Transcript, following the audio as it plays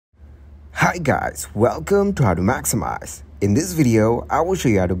Hi guys, welcome to How to Maximize. In this video, I will show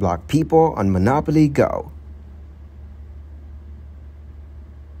you how to block people on Monopoly Go.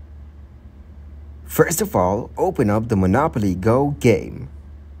 First of all, open up the Monopoly Go game.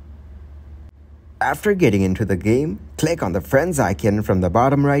 After getting into the game, click on the friends icon from the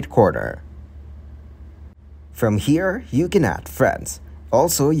bottom right corner. From here, you can add friends.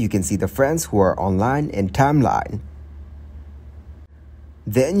 Also, you can see the friends who are online in timeline.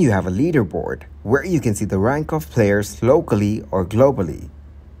 Then you have a leaderboard where you can see the rank of players locally or globally.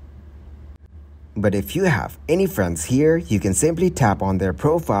 But if you have any friends here, you can simply tap on their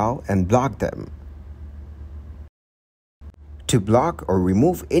profile and block them. To block or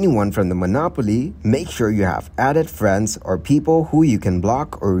remove anyone from the Monopoly, make sure you have added friends or people who you can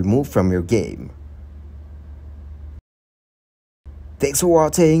block or remove from your game. Thanks for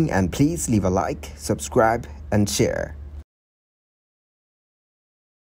watching, and please leave a like, subscribe, and share.